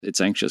It's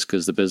anxious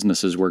because the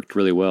business has worked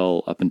really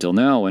well up until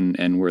now,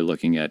 and we're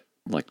looking at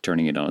like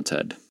turning it on its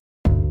head.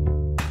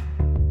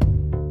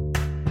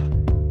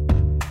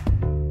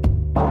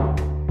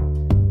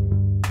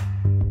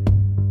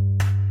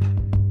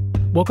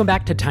 Welcome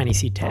back to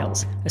TinySeed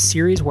Tales, a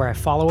series where I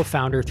follow a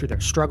founder through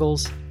their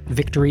struggles,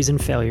 victories,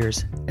 and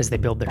failures as they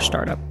build their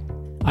startup.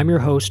 I'm your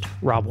host,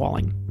 Rob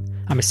Walling.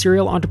 I'm a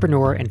serial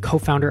entrepreneur and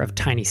co-founder of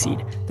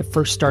TinySeed, the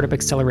first startup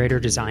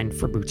accelerator designed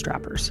for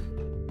bootstrappers.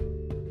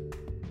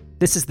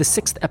 This is the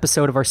 6th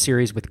episode of our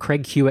series with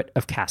Craig Hewitt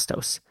of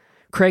Castos.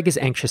 Craig is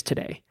anxious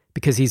today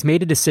because he's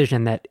made a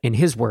decision that, in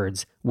his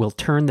words, will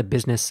turn the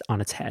business on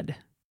its head.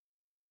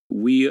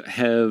 We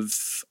have,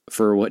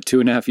 for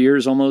 2.5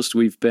 years almost,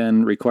 we've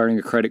been requiring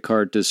a credit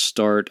card to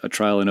start a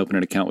trial and open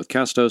an account with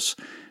Castos.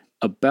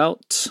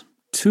 About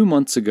 2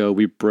 months ago,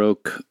 we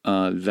broke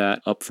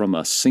that up from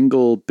a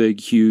single big,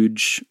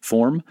 huge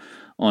form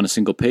on a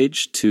single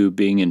page to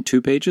being in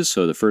 2 pages.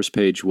 So the first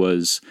page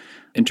was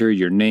enter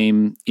your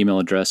name, email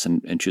address,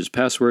 and choose a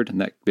password.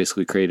 And that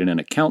basically created an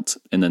account.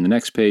 And then the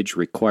next page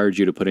required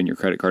you to put in your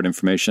credit card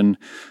information,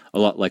 a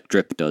lot like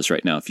Drip does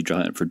right now. If you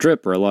try it for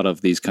Drip or a lot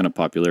of these kind of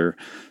popular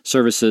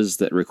services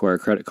that require a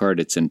credit card,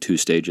 it's in 2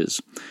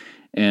 stages.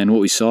 And what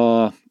we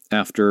saw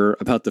after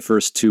about the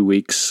first 2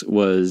 weeks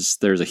was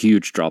there's a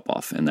huge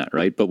drop-off in that,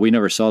 right? But we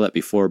never saw that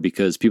before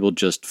because people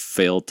just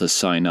failed to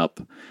sign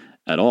up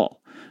at all.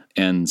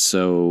 And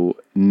so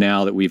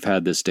now that we've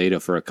had this data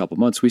for a couple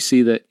months, we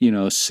see that,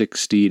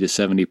 60 to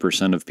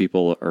 70% of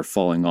people are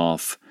falling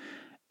off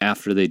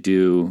after they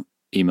do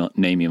name,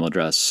 email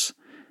address,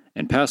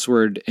 and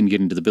password and get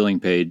into the billing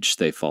page.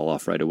 They fall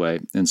off right away.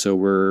 And so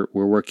we're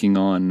working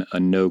on a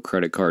no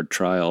credit card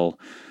trial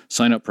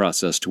sign up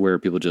process to where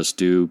people just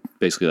do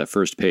basically that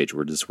first page.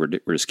 We're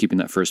just keeping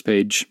that first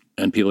page,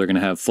 and people are going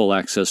to have full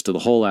access to the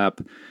whole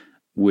app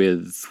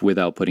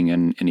without putting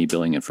in any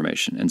billing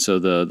information. And so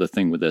the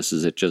thing with this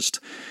is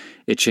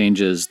it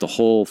changes the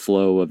whole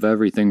flow of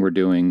everything we're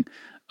doing.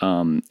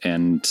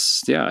 And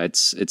yeah,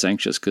 it's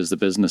anxious because the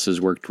business has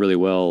worked really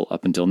well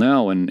up until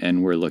now,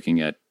 and we're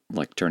looking at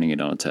like turning it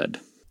on its head.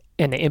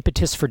 And the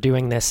impetus for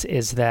doing this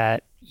is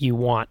that you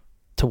want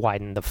to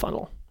widen the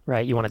funnel,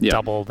 right? You want to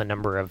double the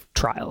number of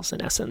trials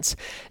in essence.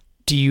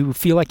 Do you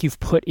feel like you've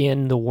put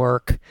in the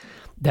work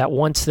that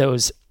once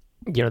those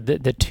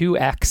the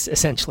 2x,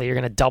 essentially, you're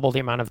going to double the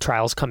amount of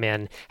trials come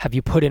in? Have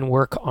you put in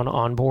work on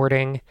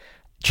onboarding,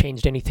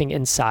 changed anything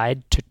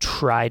inside to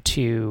try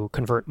to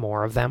convert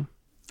more of them?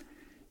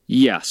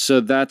 Yeah,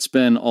 so that's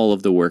been all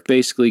of the work.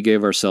 Basically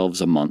gave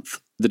ourselves a month.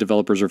 The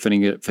developers are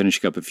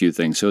finishing up a few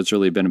things. So it's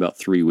really been about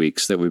 3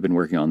 weeks that we've been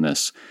working on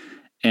this.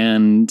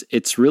 And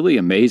it's really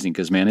amazing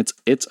because, man,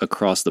 it's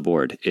across the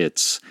board.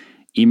 It's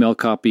email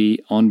copy,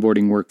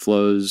 onboarding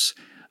workflows,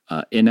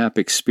 in-app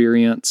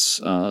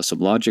experience, some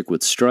logic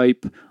with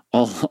Stripe.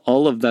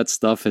 All of that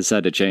stuff has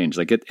had to change.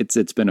 Like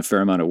it's been a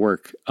fair amount of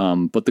work.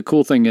 But the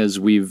cool thing is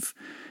we've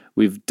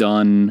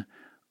done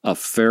a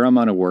fair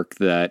amount of work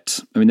that,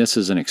 this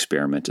is an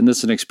experiment, and this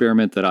is an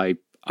experiment that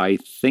I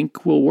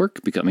think will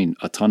work because,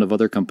 a ton of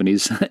other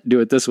companies do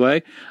it this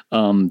way.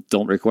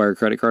 Don't require a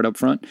credit card up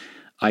front.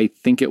 I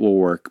think it will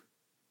work.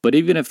 But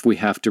even if we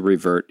have to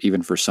revert,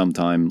 even for some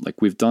time,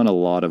 like we've done a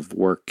lot of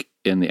work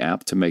in the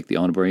app to make the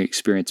onboarding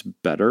experience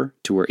better,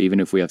 to where even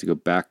if we have to go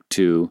back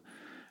to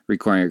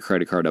requiring a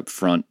credit card up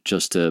front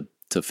just to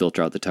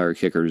filter out the tire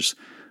kickers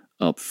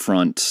up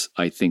front,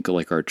 I think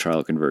like our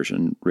trial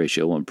conversion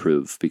ratio will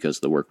improve because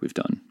of the work we've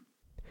done.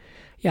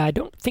 Yeah, I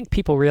don't think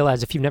people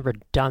realize, if you've never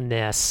done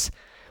this,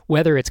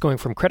 whether it's going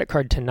from credit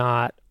card to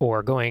not,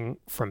 or going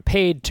from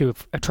paid to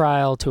a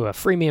trial to a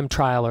freemium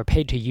trial, or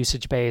paid to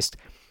usage-based,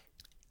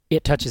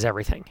 it touches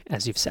everything,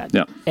 as you've said.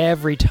 Yeah.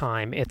 Every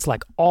time, it's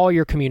like all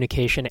your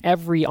communication,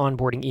 every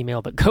onboarding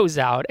email that goes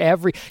out,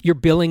 your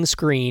billing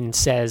screen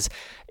says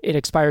it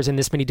expires in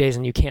this many days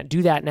and you can't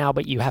do that now,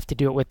 but you have to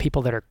do it with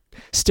people that are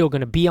still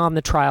going to be on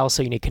the trial,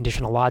 so you need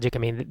conditional logic.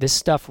 This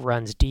stuff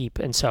runs deep.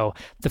 And so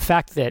the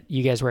fact that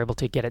you guys were able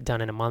to get it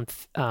done in a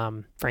month,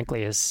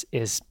 frankly, is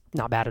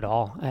not bad at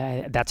all.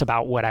 That's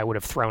about what I would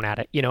have thrown at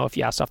it. If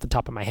you asked off the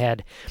top of my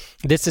head,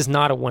 this is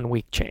not a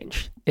 1-week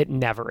change. It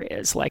never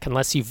is,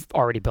 unless you've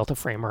already built a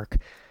framework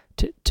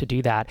to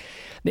do that.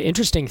 The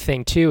interesting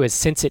thing too is,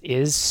 since it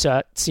is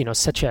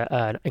such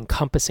an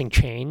encompassing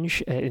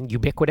change, and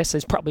ubiquitous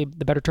is probably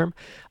the better term,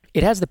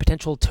 it has the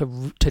potential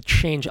to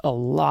change a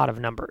lot of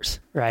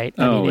numbers, right?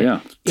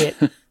 It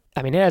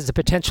has the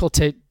potential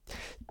to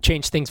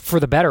change things for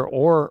the better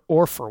or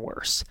for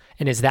worse.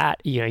 And is that,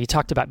 you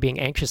talked about being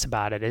anxious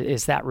about it.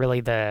 Is that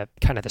really the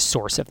kind of the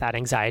source of that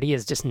anxiety,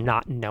 is just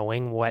not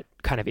knowing what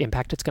kind of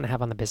impact it's going to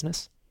have on the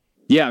business?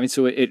 Yeah,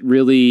 so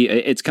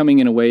it's coming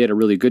in a way at a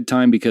really good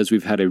time because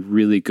we've had a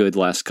really good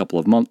last couple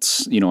of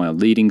months. On a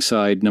leading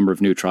side, number of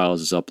new trials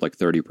is up like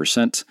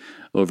 30%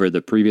 over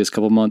the previous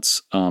couple of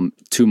months,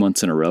 2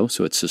 months in a row.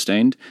 So it's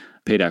sustained.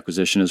 Paid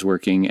acquisition is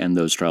working, and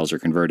those trials are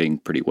converting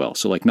pretty well.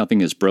 So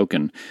nothing is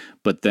broken.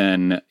 But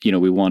then,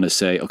 we want to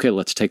say, okay,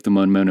 let's take the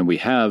momentum we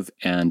have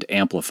and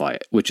amplify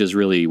it, which is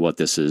really what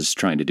this is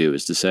trying to do,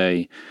 is to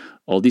say,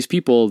 all these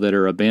people that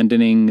are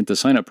abandoning the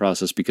sign up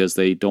process because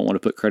they don't want to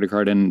put credit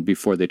card in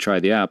before they try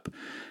the app.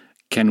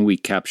 Can we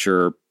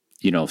capture,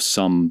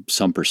 some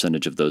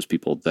percentage of those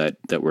people that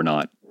we're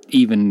not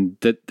even,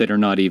 that are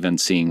not even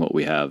seeing what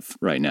we have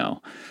right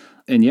now?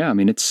 And yeah, I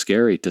mean, it's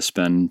scary to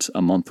spend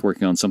a month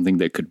working on something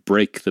that could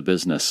break the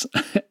business.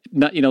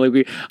 Not,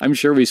 I'm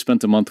sure we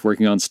spent a month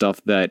working on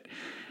stuff that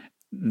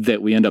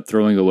we end up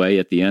throwing away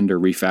at the end or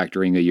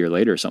refactoring a year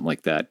later or something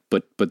like that.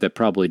 But that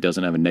probably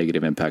doesn't have a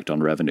negative impact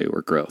on revenue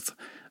or growth.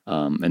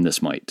 And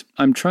this might.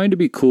 I'm trying to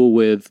be cool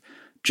with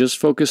just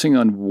focusing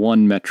on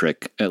one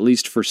metric, at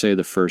least for, say,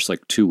 the first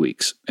 2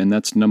 weeks. And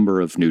that's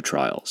number of new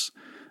trials.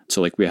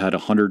 So we had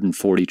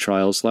 140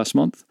 trials last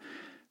month.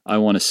 I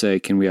want to say,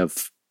 can we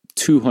have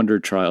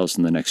 200 trials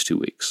in the next 2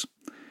 weeks?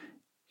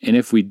 And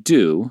if we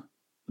do,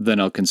 then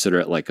I'll consider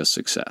it a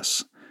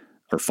success,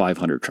 or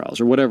 500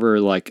 trials or whatever,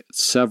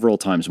 several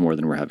times more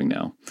than we're having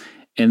now.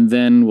 And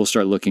then we'll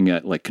start looking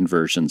at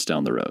conversions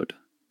down the road,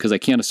 because I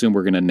can't assume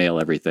we're going to nail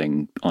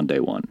everything on day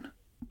one.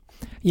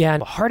 Yeah.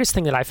 And the hardest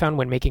thing that I found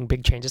when making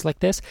big changes like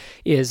this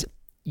is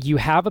you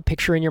have a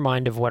picture in your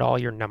mind of what all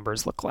your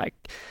numbers look like.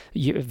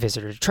 You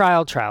visitor to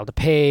trial to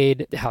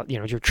paid, how,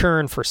 your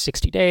churn for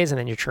 60 days and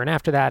then your churn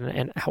after that,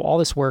 and how all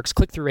this works,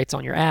 click-through rates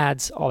on your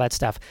ads, all that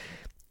stuff.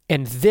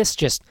 And this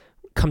just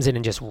comes in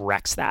and just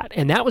wrecks that.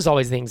 And that was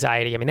always the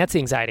anxiety. I mean, that's the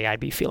anxiety I'd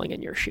be feeling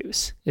in your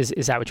shoes.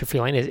 Is that what you're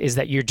feeling? Is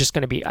that you're just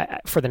going to be,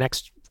 for the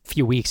next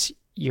few weeks,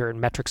 your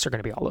metrics are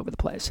going to be all over the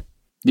place?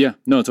 Yeah,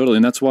 no, totally.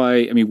 And that's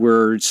why,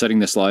 we're setting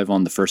this live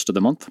on the first of the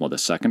month. Well, the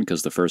second,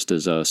 because the first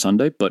is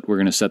Sunday, but we're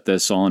going to set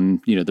this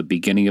on, the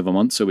beginning of a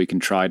month so we can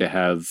try to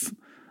have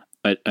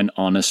an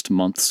honest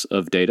months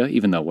of data,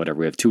 even though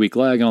we have 2 week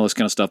lag and all this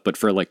kind of stuff. But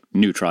for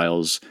new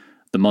trials,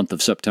 the month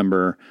of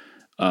September,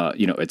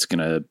 it's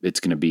going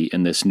to be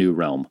in this new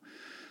realm.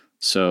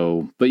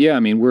 So, but yeah,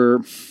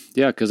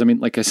 because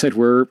like I said,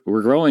 we're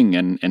growing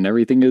and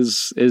everything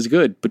is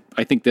good, but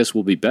I think this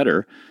will be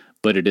better.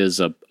 But it is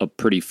a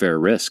pretty fair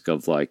risk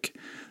of it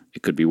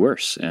could be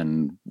worse,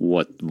 and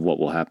what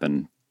will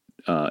happen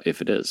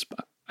if it is.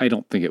 I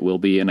don't think it will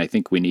be, and I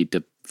think we need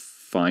to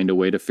find a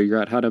way to figure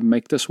out how to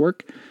make this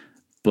work.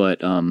 But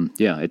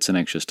yeah, it's an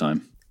anxious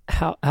time.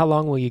 How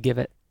long will you give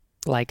it?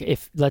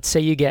 If let's say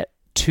you get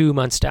 2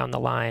 months down the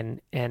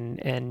line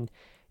and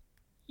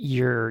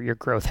your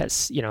growth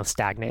has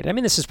stagnated. I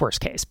mean, this is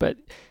worst case, but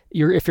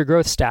if your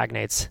growth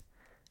stagnates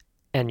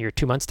and you're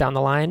 2 months down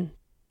the line,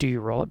 do you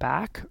roll it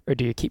back or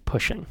do you keep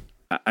pushing?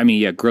 I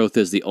mean, yeah, growth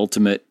is the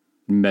ultimate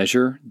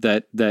measure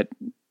that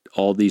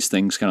all these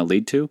things kind of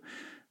lead to.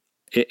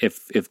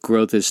 If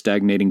growth is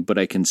stagnating, but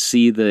I can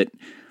see that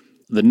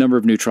the number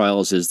of new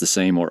trials is the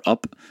same or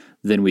up,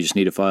 then we just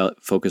need to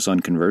focus on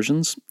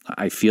conversions.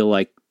 I feel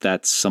like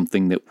that's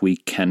something that we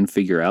can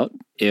figure out.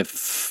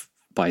 If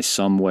by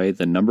some way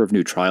the number of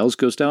new trials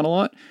goes down a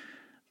lot,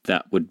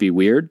 that would be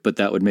weird, but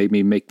that would make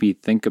me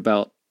think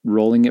about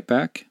rolling it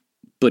back.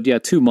 But yeah,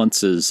 2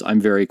 months I'm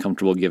very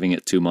comfortable giving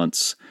it 2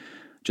 months,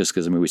 just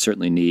because, we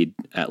certainly need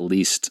at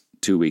least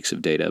 2 weeks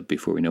of data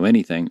before we know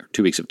anything, or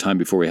 2 weeks of time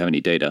before we have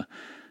any data,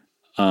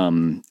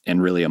 and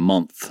really a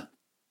month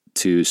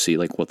to see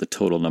what the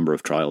total number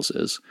of trials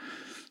is.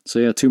 So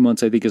yeah, 2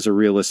 months I think is a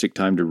realistic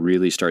time to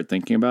really start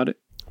thinking about it.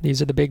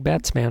 These are the big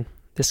bets, man.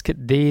 This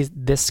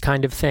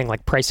kind of thing,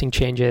 like pricing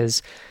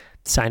changes,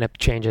 sign up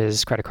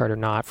changes, credit card or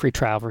not, free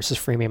trial versus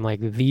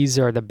freemium, these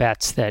are the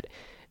bets that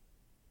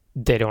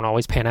they don't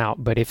always pan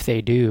out, but if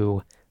they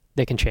do,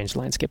 they can change the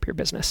landscape of your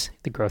business,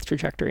 the growth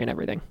trajectory and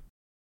everything.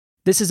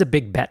 This is a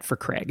big bet for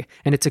Craig,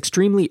 and it's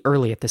extremely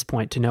early at this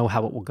point to know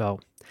how it will go.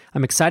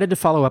 I'm excited to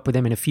follow up with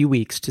him in a few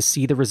weeks to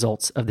see the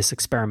results of this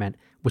experiment,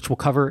 which we'll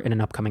cover in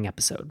an upcoming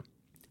episode.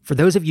 For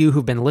those of you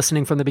who've been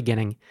listening from the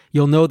beginning,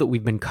 you'll know that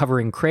we've been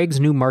covering Craig's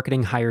new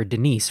marketing hire,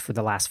 Denise, for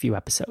the last few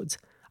episodes.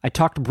 I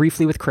talked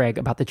briefly with Craig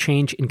about the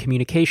change in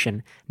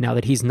communication now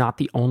that he's not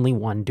the only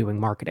one doing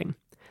marketing.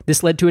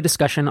 This led to a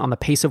discussion on the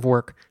pace of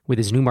work with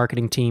his new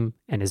marketing team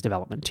and his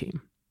development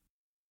team.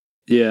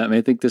 Yeah, I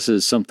think this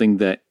is something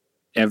that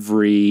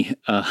every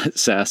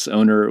SaaS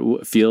owner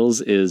feels,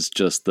 is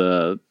just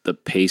the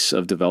pace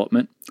of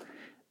development.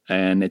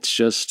 And it's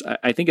just,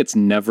 I think it's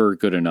never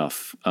good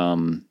enough.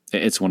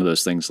 It's one of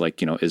those things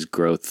is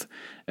growth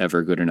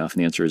ever good enough?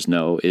 And the answer is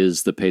no.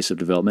 Is the pace of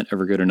development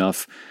ever good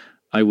enough?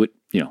 I would,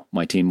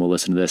 my team will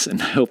listen to this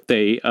and I hope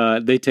they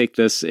take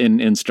this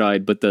in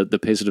stride, but the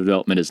pace of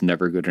development is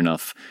never good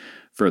enough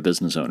for a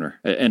business owner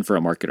and for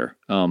a marketer.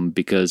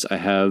 Because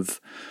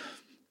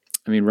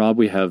Rob,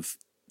 we have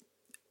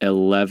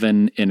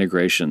 11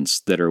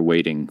 integrations that are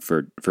waiting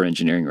for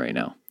engineering right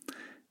now.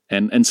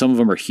 And some of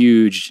them are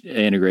huge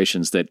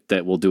integrations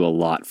that will do a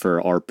lot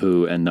for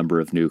ARPU and number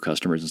of new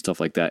customers and stuff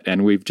like that.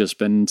 And we've just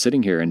been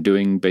sitting here and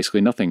doing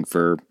basically nothing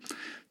for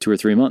 2 or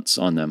 3 months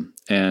on them.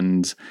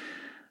 And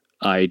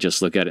I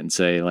just look at it and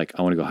say, I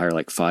want to go hire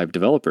 5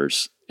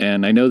 developers.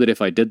 And I know that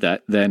if I did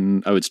that,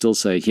 then I would still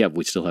say, yeah,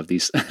 we still have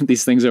these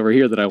these things over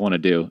here that I want to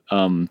do.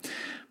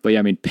 But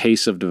yeah,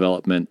 pace of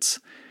development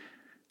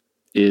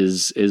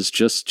is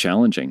just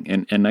challenging.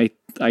 And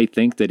I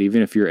think that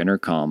even if you're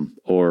Intercom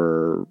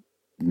or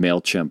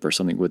MailChimp or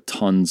something with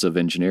tons of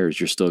engineers,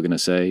 you're still going to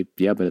say,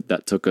 yeah, but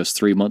that took us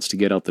 3 months to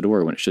get out the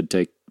door when it should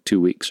take 2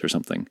 weeks or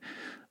something.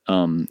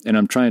 And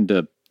I'm trying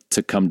to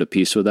come to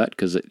peace with that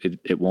because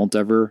it won't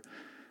ever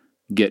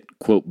get,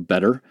 quote,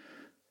 better.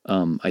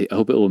 I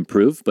hope it will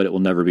improve, but it will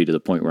never be to the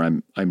point where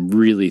I'm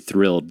really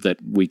thrilled that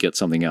we get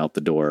something out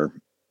the door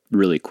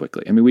really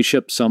quickly. I mean, we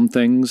ship some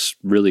things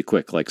really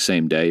quick, like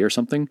same day or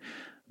something,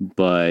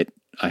 but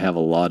I have a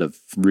lot of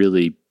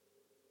really,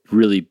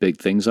 really big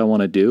things I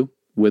want to do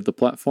with the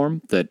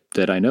platform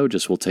that I know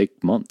just will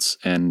take months,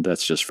 and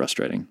that's just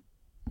frustrating.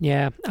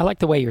 Yeah, I like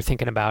the way you're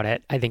thinking about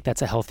it. I think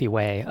that's a healthy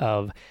way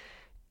of,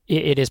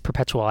 it is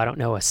perpetual. I don't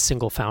know a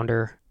single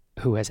founder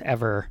who has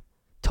ever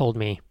told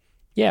me,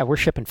 yeah, we're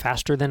shipping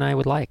faster than I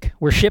would like.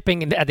 We're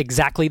shipping at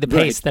exactly the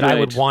pace that I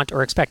would want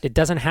or expect. It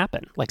doesn't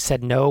happen. Like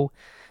said no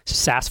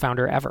SaaS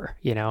founder ever,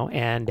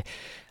 and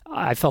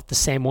I felt the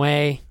same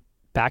way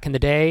back in the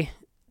day,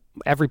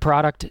 every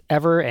product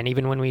ever. And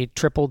even when we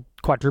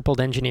quadrupled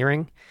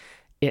engineering,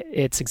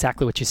 it's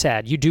exactly what you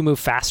said. You do move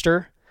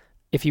faster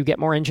if you get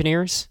more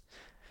engineers,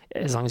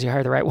 as long as you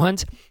hire the right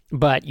ones,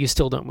 but you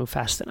still don't move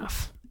fast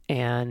enough.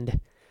 And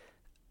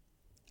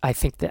I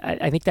think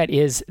that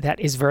is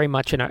very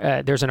much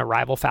there's an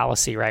arrival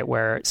fallacy, right?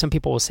 Where some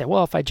people will say,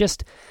 well, if I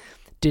just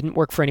didn't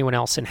work for anyone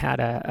else and had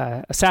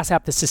a SaaS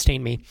app that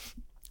sustained me,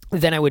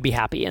 then I would be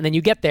happy. And then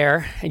you get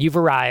there and you've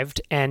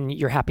arrived and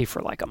you're happy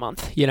for like a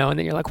month, and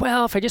then you're like,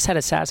 well, if I just had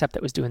a SaaS app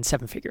that was doing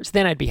 7 figures,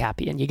 then I'd be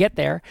happy. And you get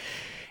there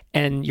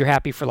and you're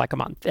happy for like a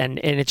month. And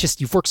it's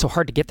just, you've worked so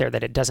hard to get there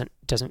that it doesn't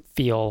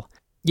feel,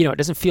 it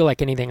doesn't feel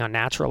like anything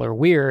unnatural or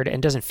weird,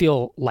 and doesn't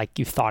feel like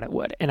you thought it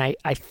would. And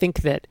I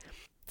think that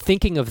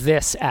thinking of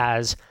this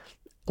as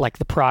like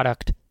the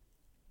product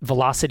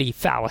velocity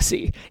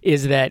fallacy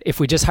is that if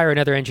we just hire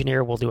another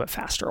engineer, we'll do it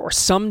faster, or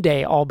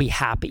someday I'll be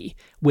happy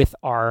with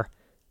our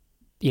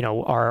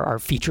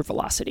feature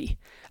velocity.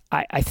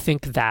 I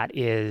think that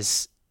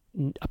is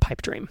a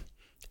pipe dream.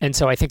 And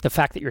so I think the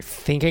fact that you're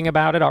thinking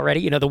about it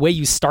already, the way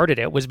you started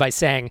it was by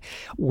saying,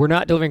 we're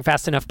not delivering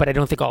fast enough, but I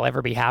don't think I'll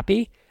ever be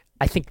happy.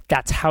 I think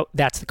that's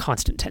the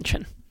constant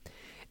tension.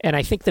 And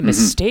I think the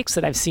mistakes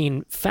that I've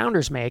seen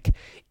founders make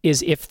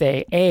is if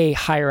they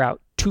hire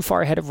out too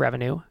far ahead of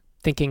revenue,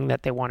 thinking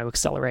that they want to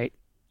accelerate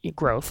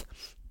growth.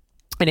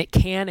 And it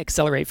can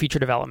accelerate feature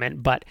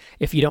development, but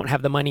if you don't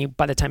have the money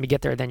by the time you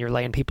get there, then you're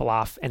laying people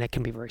off, and it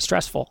can be very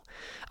stressful.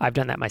 I've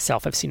done that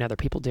myself. I've seen other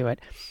people do it.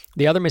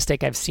 The other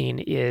mistake I've seen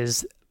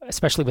is,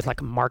 especially with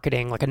like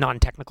marketing, like a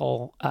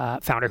non-technical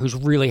founder who's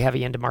really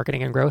heavy into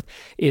marketing and growth,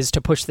 is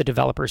to push the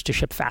developers to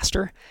ship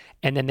faster.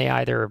 And then they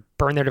either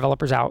burn their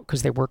developers out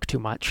because they work too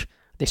much,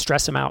 they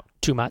stress them out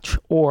too much,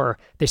 or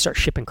they start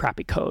shipping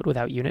crappy code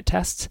without unit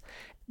tests.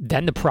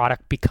 Then the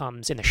product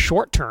becomes, in the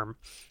short term,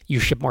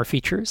 you ship more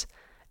features.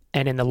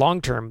 And in the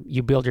long term,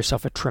 you build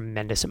yourself a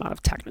tremendous amount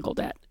of technical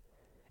debt.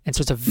 And so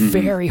it's a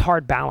very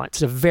hard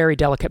balance, a very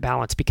delicate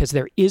balance, because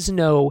there's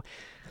no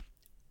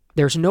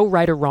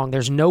right or wrong.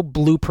 There's no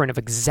blueprint of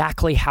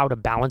exactly how to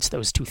balance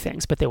those two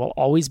things, but they will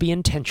always be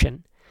in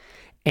tension.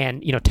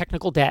 And,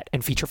 technical debt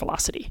and feature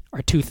velocity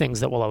are two things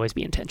that will always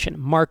be in tension.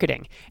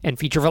 Marketing and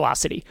feature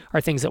velocity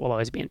are things that will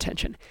always be in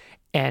tension.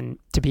 And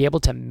to be able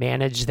to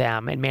manage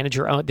them and manage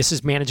your own, this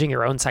is managing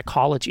your own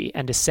psychology,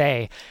 and to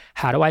say,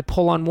 how do I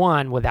pull on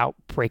one without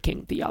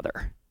breaking the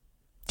other?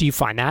 Do you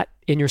find that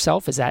in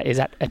yourself? Is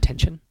that a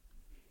tension?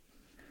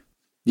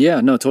 Yeah,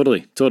 no,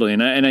 totally.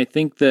 And I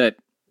think that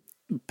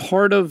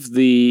part of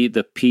the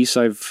piece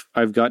I've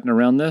gotten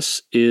around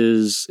this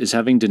is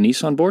having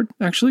Denise on board,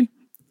 actually.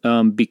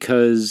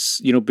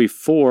 Because,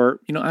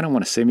 before, I don't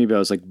want to say maybe I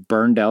was like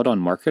burned out on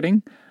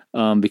marketing,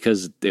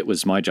 because it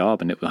was my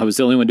job and I was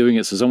the only one doing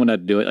it. So someone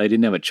had to do it. I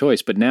didn't have a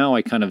choice, but now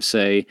I kind of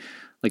say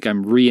like,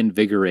 I'm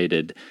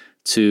reinvigorated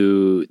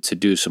to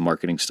do some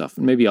marketing stuff,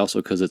 and maybe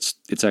also because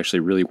it's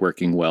actually really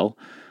working well.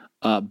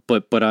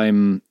 But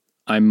I'm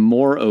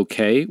more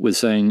okay with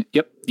saying,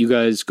 yep, you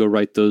guys go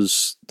write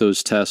those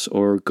tests,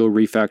 or go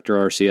refactor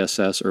our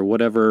CSS, or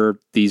whatever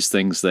these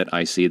things that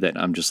I see that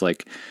I'm just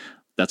like,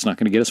 that's not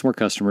going to get us more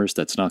customers.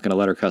 That's not going to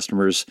let our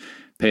customers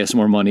pay us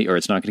more money, or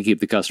it's not going to keep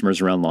the customers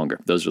around longer.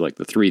 Those are like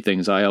the three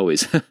things I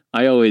always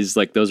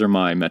like, those are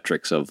my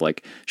metrics of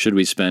like, should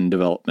we spend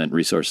development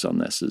resources on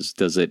this?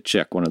 Does it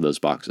check one of those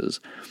boxes?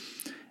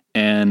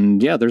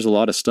 And yeah, there's a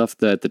lot of stuff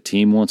that the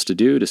team wants to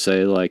do to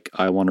say like,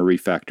 I want to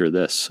refactor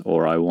this,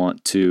 or I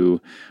want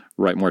to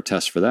write more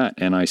tests for that.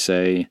 And I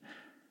say,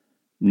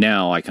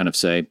 now I kind of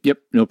say, yep,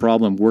 no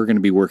problem. We're going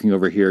to be working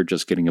over here,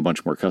 just getting a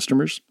bunch more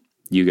customers.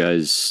 You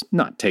guys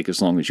not take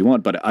as long as you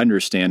want, but I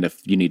understand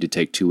if you need to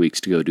take 2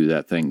 weeks to go do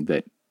that thing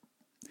that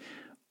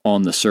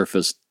on the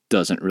surface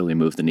doesn't really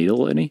move the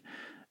needle any.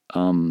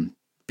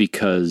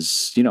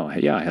 Because,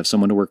 I have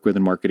someone to work with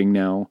in marketing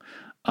now.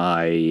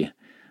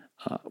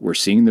 We're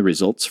seeing the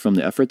results from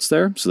the efforts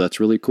there. So that's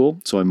really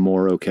cool. So I'm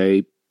more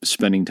okay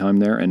spending time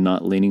there and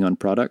not leaning on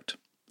product.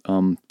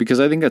 Because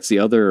I think that's the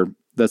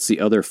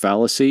other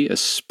fallacy,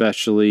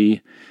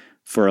 especially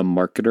for a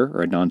marketer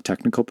or a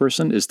non-technical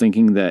person, is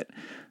thinking that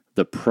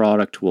the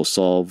product will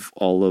solve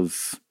all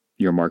of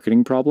your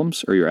marketing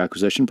problems or your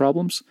acquisition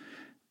problems,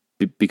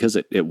 because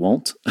it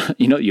won't.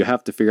 You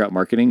have to figure out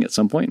marketing at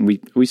some point. And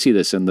we see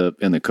this in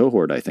the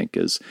cohort, I think,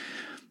 is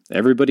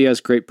everybody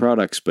has great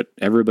products, but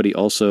everybody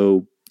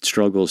also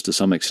struggles to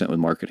some extent with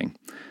marketing.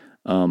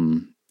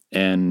 And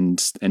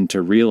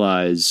to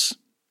realize,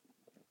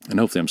 and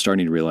hopefully I'm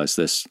starting to realize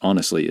this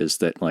honestly, is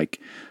that like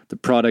the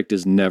product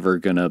is never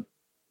going to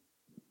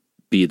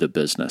be the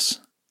business.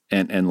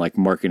 And like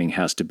marketing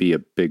has to be a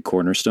big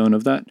cornerstone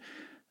of that.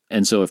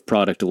 And so if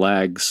product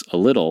lags a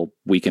little,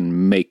 we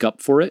can make up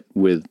for it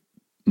with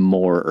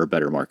more or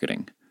better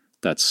marketing.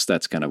 That's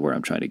kind of where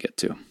I'm trying to get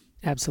to.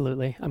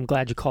 Absolutely. I'm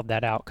glad you called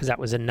that out, because that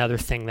was another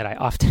thing that I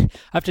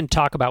often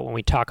talk about when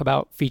we talk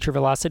about feature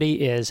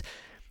velocity, is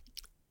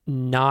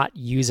not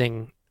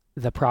using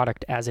the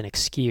product as an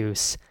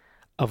excuse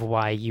of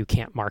why you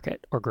can't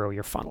market or grow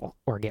your funnel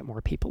or get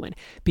more people in,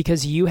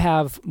 because you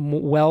have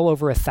well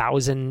over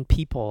 1,000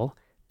 people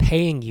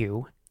paying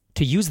you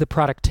to use the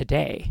product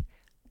today.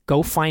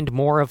 Go find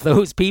more of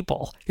those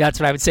people. That's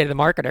what I would say to the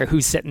marketer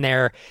who's sitting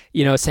there,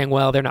 saying,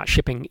 well, they're not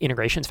shipping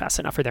integrations fast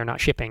enough, or they're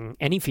not shipping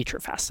any feature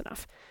fast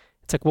enough.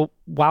 It's like, well,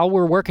 while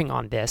we're working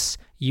on this,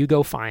 you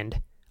go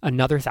find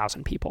another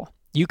 1,000 people.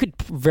 You could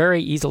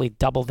very easily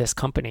double this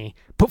company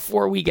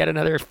before we get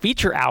another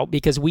feature out,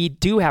 because we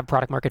do have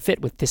product market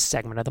fit with this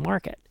segment of the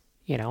market,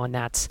 and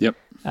that's, yep.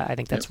 I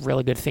think that's a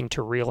really good thing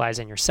to realize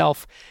in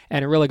yourself,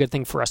 and a really good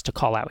thing for us to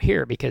call out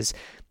here, because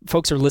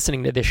folks are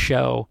listening to this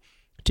show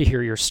to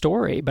hear your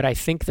story, but I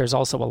think there's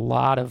also a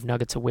lot of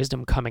nuggets of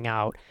wisdom coming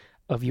out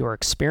of your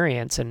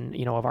experience and,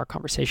 of our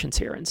conversations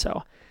here. And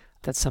so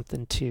that's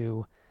something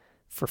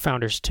for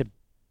founders to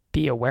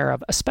be aware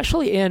of,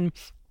 especially in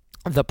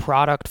the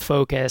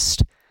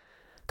product-focused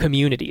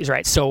communities,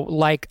 right? So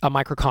like a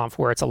microconf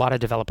where it's a lot of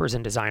developers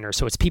and designers.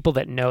 So it's people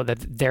that know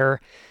that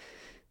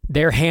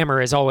their hammer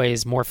is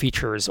always more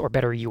features or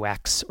better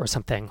UX or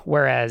something.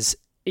 Whereas,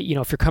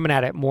 if you're coming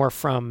at it more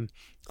from,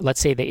 let's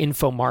say, the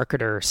info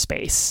marketer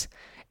space,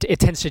 it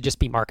tends to just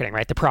be marketing,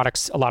 right?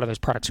 A lot of those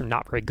products are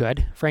not very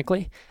good,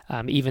 frankly,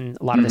 even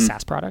a lot of the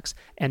SaaS products,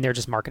 and they're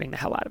just marketing the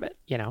hell out of it,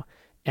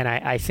 And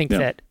I think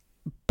that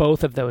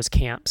both of those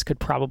camps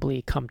could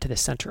probably come to the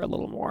center a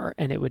little more,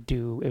 and it would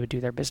do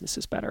their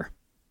businesses better.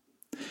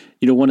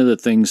 One of the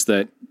things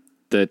that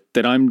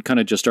I'm kind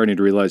of just starting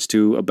to realize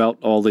too about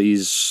all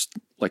these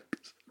like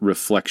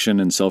reflection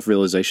and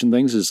self-realization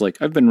things is like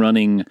I've been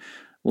running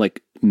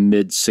like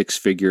mid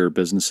 6-figure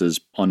businesses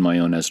on my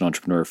own as an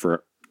entrepreneur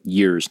for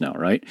years now,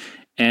 right?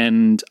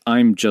 And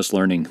I'm just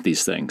learning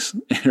these things,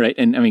 right?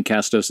 And I mean,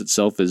 Castos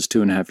itself is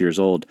 2.5 years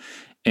old,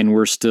 and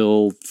we're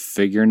still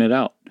figuring it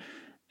out.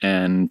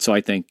 And so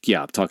I think,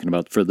 talking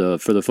about for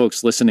the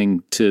folks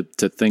listening to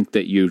think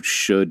that you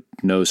should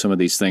know some of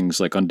these things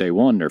like on day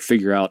one or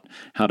figure out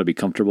how to be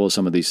comfortable with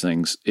some of these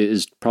things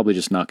is probably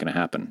just not going to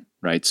happen,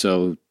 right?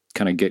 So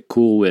kind of get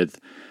cool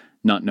with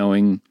not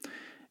knowing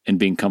and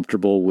being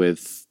comfortable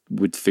with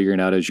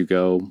figuring out as you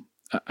go,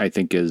 I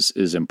think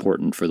is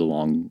important for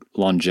the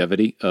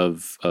longevity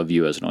of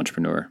you as an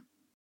entrepreneur.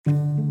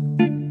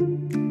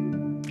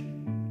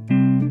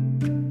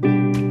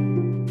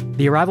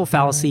 The arrival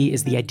fallacy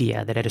is the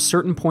idea that at a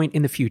certain point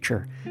in the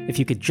future, if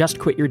you could just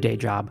quit your day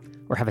job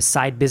or have a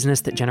side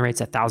business that generates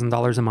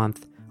 $1,000 a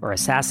month or a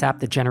SaaS app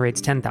that generates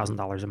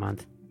 $10,000 a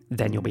month,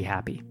 then you'll be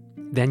happy.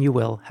 Then you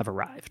will have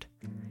arrived.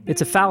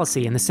 It's a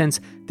fallacy in the sense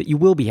that you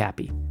will be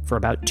happy for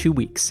about 2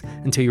 weeks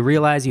until you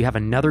realize you have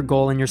another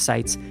goal in your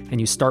sights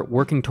and you start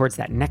working towards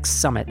that next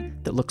summit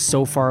that looked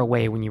so far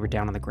away when you were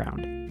down on the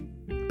ground.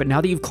 But now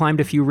that you've climbed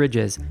a few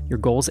ridges, your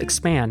goals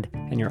expand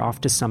and you're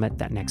off to summit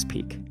that next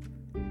peak.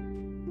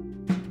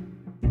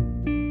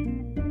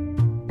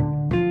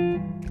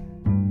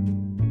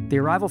 The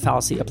arrival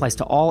fallacy applies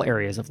to all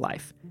areas of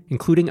life,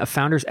 including a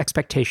founder's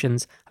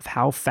expectations of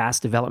how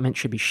fast development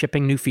should be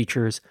shipping new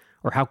features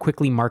or how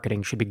quickly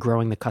marketing should be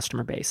growing the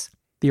customer base.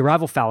 The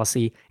arrival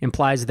fallacy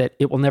implies that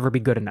it will never be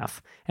good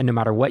enough, and no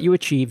matter what you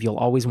achieve, you'll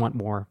always want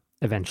more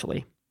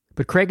eventually.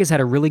 But Craig has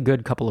had a really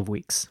good couple of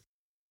weeks.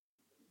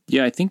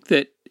 Yeah, I think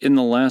that in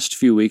the last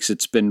few weeks,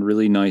 it's been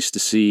really nice to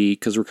see,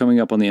 because we're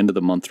coming up on the end of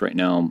the month right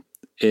now,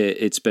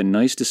 it's been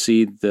nice to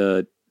see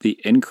the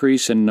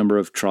increase in number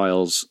of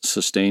trials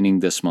sustaining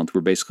this month.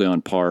 We're basically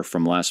on par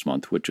from last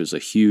month, which was a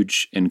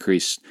huge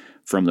increase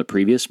from the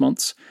previous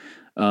months.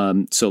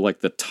 So like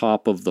the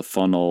top of the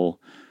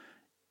funnel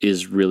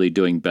is really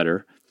doing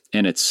better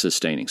and it's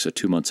sustaining. So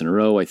 2 months in a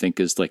row, I think,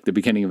 is like the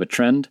beginning of a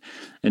trend.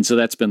 And so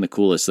that's been the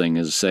coolest thing,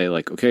 is to say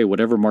like, okay,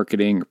 whatever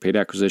marketing or paid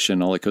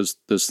acquisition, all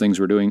those things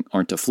we're doing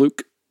aren't a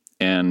fluke,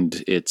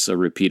 and it's a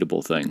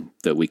repeatable thing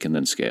that we can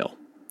then scale.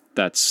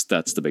 That's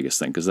the biggest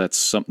thing, because that's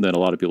something that a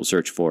lot of people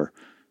search for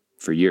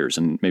years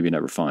and maybe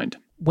never find.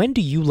 When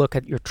do you look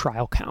at your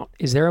trial count?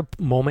 Is there a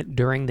moment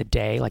during the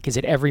day? Like, is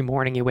it every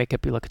morning you wake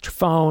up, you look at your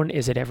phone?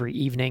 Is it every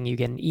evening you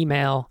get an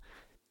email?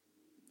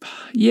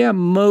 Yeah,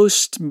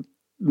 most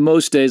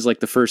days, like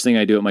the first thing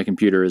I do at my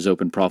computer is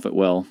open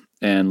Profitwell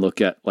and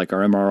look at like our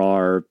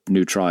MRR,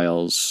 new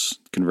trials,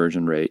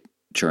 conversion rate,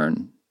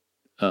 churn.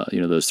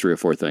 those 3 or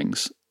 4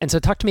 things. And so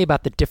talk to me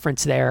about the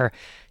difference there.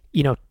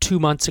 2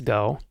 months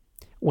ago,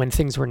 when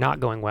things were not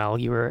going well,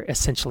 you were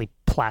essentially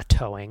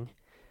plateauing.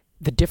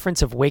 The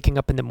difference of waking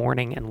up in the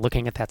morning and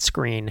looking at that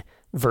screen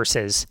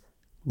versus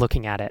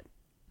looking at it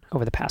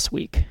over the past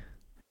week.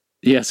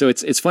 Yeah, so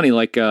it's funny.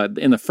 Like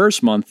in the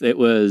first month, I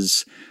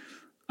was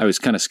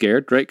kind of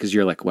scared, right? Because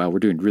you're like, wow, we're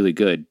doing really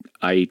good.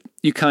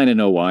 You kind of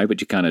know why,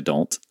 but you kind of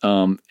don't.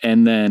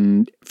 And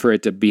then for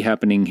it to be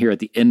happening here at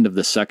the end of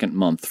the second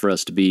month, for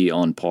us to be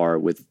on par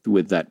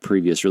with that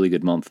previous really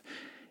good month,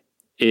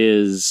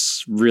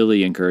 is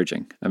really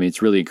encouraging. I mean,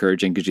 it's really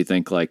encouraging because you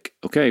think like,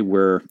 okay,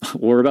 we're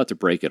about to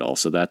break it all.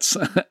 So that's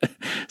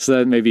so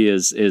that maybe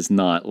is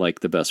not like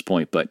the best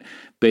point, but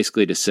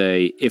basically to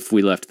say if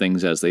we left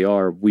things as they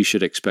are, we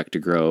should expect to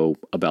grow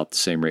about the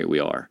same rate we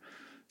are,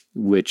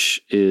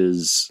 which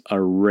is a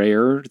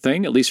rare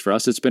thing. At least for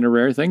us, it's been a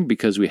rare thing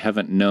because we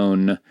haven't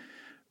known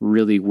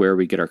really where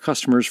we get our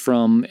customers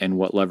from and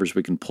what levers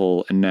we can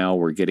pull. And now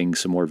we're getting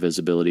some more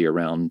visibility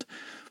around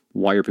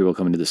why are people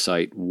coming to the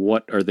site?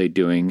 What are they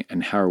doing?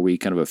 And how are we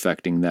kind of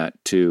affecting that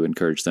to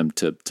encourage them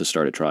to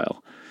start a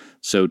trial?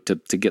 So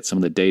to get some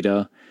of the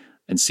data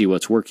and see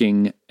what's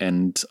working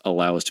and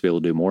allow us to be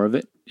able to do more of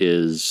it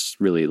is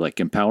really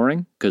like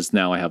empowering, because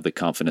now I have the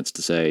confidence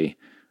to say,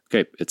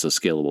 okay, it's a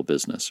scalable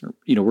business.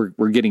 Or,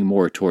 we're getting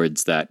more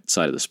towards that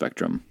side of the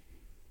spectrum.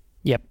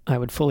 Yep, I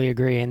would fully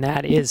agree. And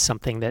that is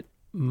something that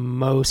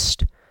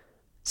most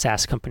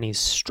SaaS companies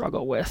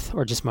struggle with,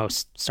 or just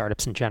most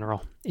startups in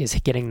general, is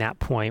getting that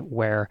point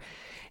where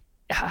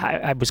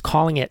I was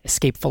calling it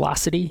escape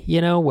velocity,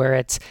 where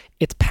it's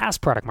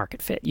past product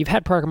market fit. You've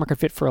had product market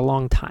fit for a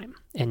long time,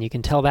 and you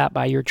can tell that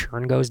by your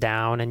churn goes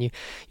down and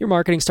your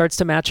marketing starts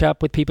to match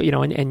up with people,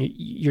 and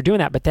you're doing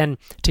that. But then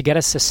to get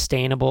a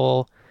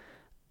sustainable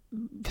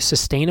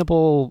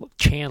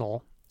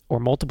channel or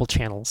multiple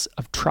channels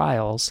of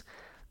trials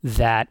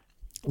that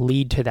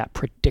lead to that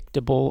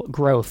predictable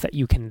growth that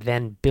you can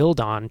then build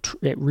on,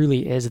 it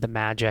really is the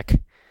magic.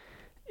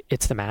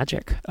 It's the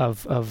magic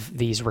of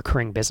these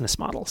recurring business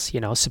models.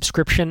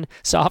 Subscription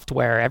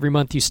software, every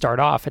month you start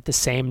off at the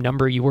same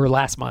number you were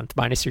last month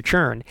minus your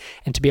churn,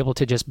 and to be able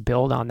to just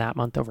build on that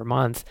month over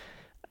month,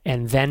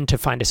 and then to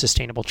find a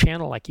sustainable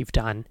channel like you've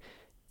done,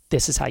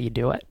 this is how you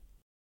do it.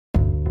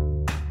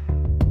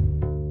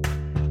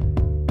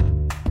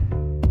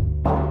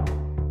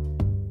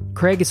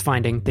 Craig is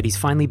finding that he's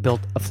finally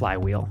built a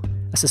flywheel,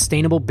 a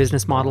sustainable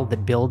business model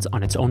that builds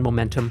on its own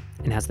momentum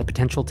and has the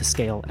potential to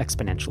scale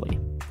exponentially.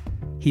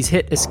 He's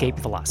hit escape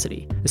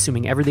velocity,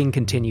 assuming everything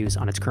continues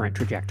on its current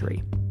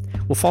trajectory.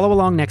 We'll follow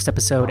along next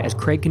episode as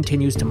Craig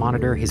continues to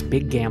monitor his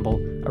big gamble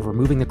of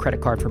removing the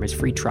credit card from his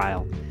free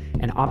trial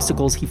and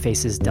obstacles he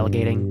faces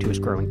delegating to his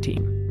growing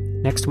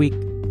team. Next week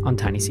on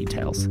TinySeed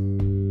Tales.